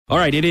All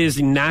right, it is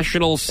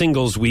National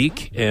Singles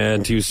Week,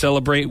 and to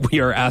celebrate, we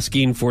are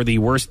asking for the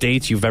worst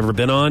dates you've ever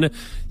been on.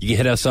 You can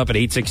hit us up at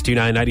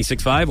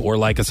 862-9965 or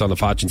like us on the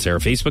Foch and Sarah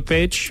Facebook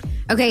page.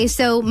 Okay,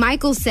 so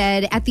Michael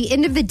said at the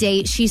end of the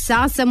date, she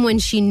saw someone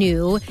she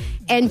knew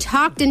and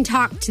talked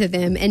to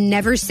them and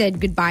never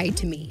said goodbye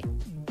to me.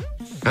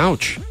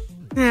 Ouch.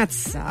 That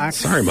sucks.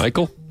 Sorry,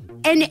 Michael.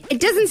 And it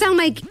doesn't sound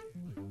like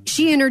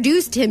she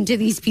introduced him to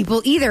these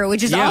people either,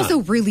 which is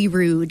also really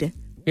rude.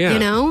 Yeah. You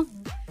know?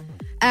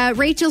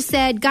 Rachel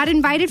said, got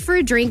invited for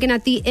a drink, and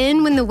at the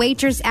end, when the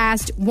waitress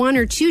asked 1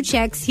 or 2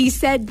 checks, he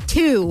said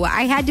 2.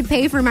 I had to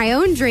pay for my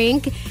own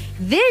drink.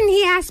 Then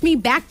he asked me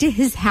back to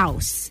his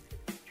house.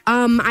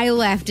 I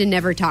left and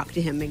never talked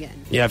to him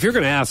again. Yeah, if you're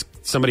going to ask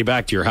somebody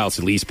back to your house,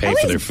 at least pay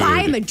for their food. Buy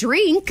him a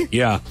drink.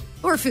 Yeah.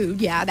 Or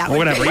food, yeah. That or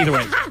whatever, either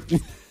way.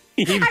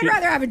 I'd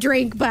rather have a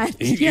drink, but,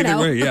 Either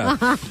way, yeah.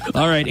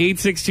 All right,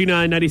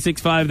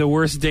 862-9965, the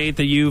worst date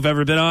that you've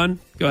ever been on.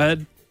 Go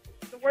ahead.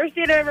 The worst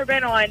date I've ever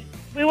been on.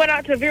 We went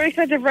out to a very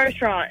expensive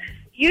restaurant.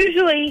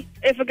 Usually,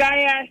 if a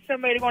guy asks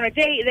somebody to go on a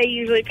date, they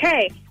usually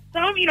pay.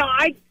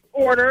 I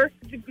order.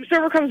 The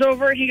server comes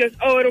over, and he goes,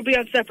 it'll be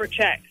on separate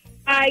checks.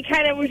 I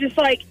kind of was just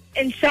like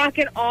in shock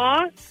and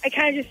awe. I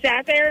kind of just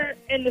sat there,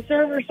 and the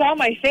server saw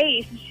my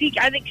face.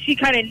 I think she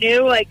kind of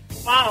knew,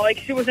 wow,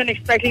 she wasn't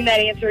expecting that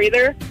answer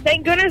either.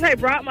 Thank goodness I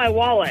brought my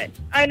wallet.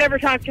 I never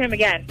talked to him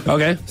again.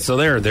 Okay, so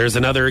there's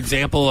another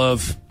example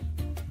of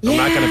I'm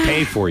not going to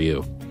pay for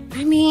you.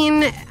 I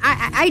mean,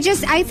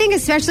 I think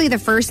especially the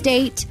first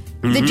date,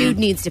 the dude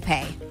needs to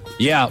pay.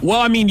 Yeah.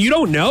 Well, I mean, you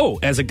don't know.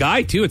 As a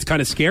guy, too, it's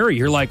kind of scary.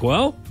 You're like,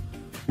 well,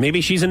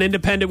 maybe she's an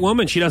independent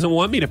woman. She doesn't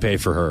want me to pay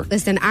for her.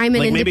 Listen, I'm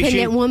an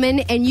independent woman,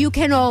 and you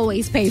can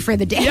always pay for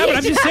the date. Yeah, but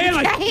I'm just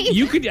saying,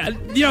 you could,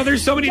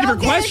 there's so many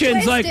different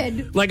questions.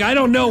 Like, I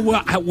don't know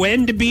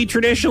when to be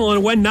traditional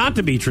and when not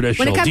to be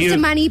traditional. When it comes to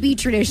money, be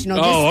traditional.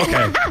 Oh,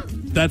 okay.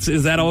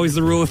 Is that always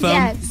the rule of thumb?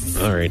 Yes.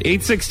 All right.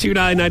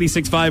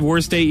 862-9965,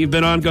 worst date you've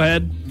been on. Go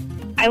ahead.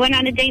 I went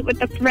on a date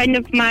with a friend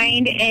of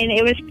mine, and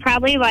it was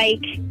probably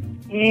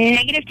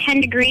negative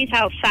 10 degrees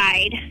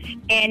outside.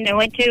 And I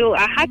went to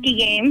a hockey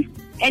game,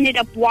 ended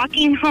up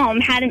walking home,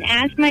 had an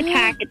asthma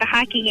attack at the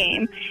hockey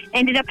game,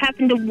 ended up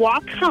having to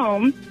walk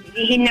home.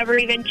 He never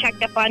even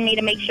checked up on me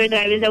to make sure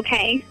that I was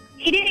okay.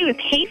 He didn't even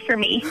pay for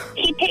me.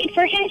 He paid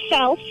for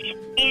himself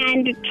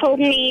and told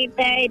me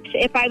that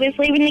if I was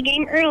leaving the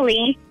game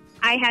early,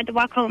 I had to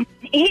walk home.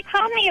 He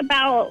called me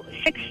about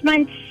 6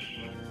 months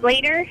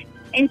later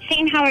and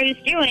seeing how I was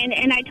doing,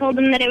 and I told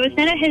him that it was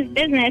none of his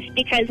business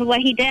because of what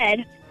he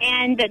did.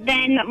 And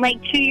then,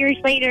 2 years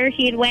later,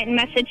 he had went and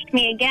messaged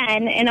me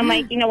again, and I'm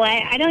like, you know what?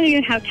 I don't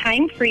even have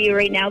time for you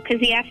right now because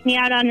he asked me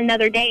out on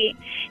another date,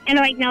 and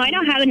I'm like, no, I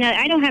don't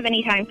have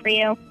any time for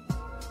you.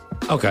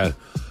 Okay,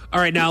 all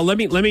right. Now let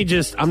me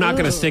just. I'm not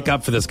going to stick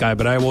up for this guy,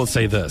 but I will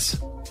say this.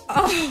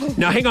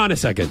 Now, hang on a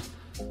second.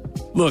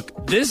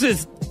 Look, this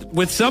is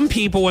with some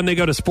people when they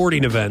go to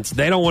sporting events,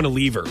 they don't want to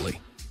leave early.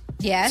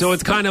 Yes. So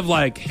it's kind of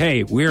like,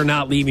 hey, we're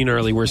not leaving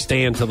early. We're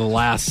staying to the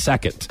last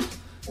second.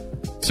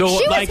 So,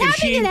 she was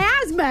having an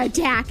asthma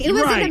attack. It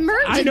was an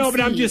emergency. I know, but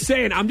I'm just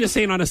saying on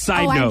a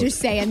side note. I'm just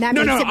saying. That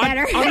makes it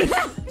better.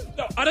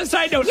 On a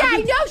side note. Yeah,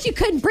 I know she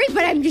couldn't breathe,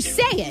 but I'm just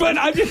saying. But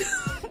I'm just...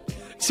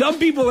 Some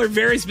people are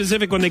very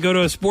specific when they go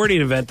to a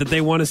sporting event that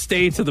they want to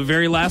stay to the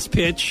very last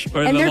pitch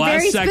or the last second. And they're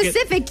very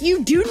specific.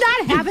 You do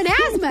not have an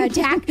asthma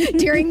attack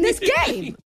during this game.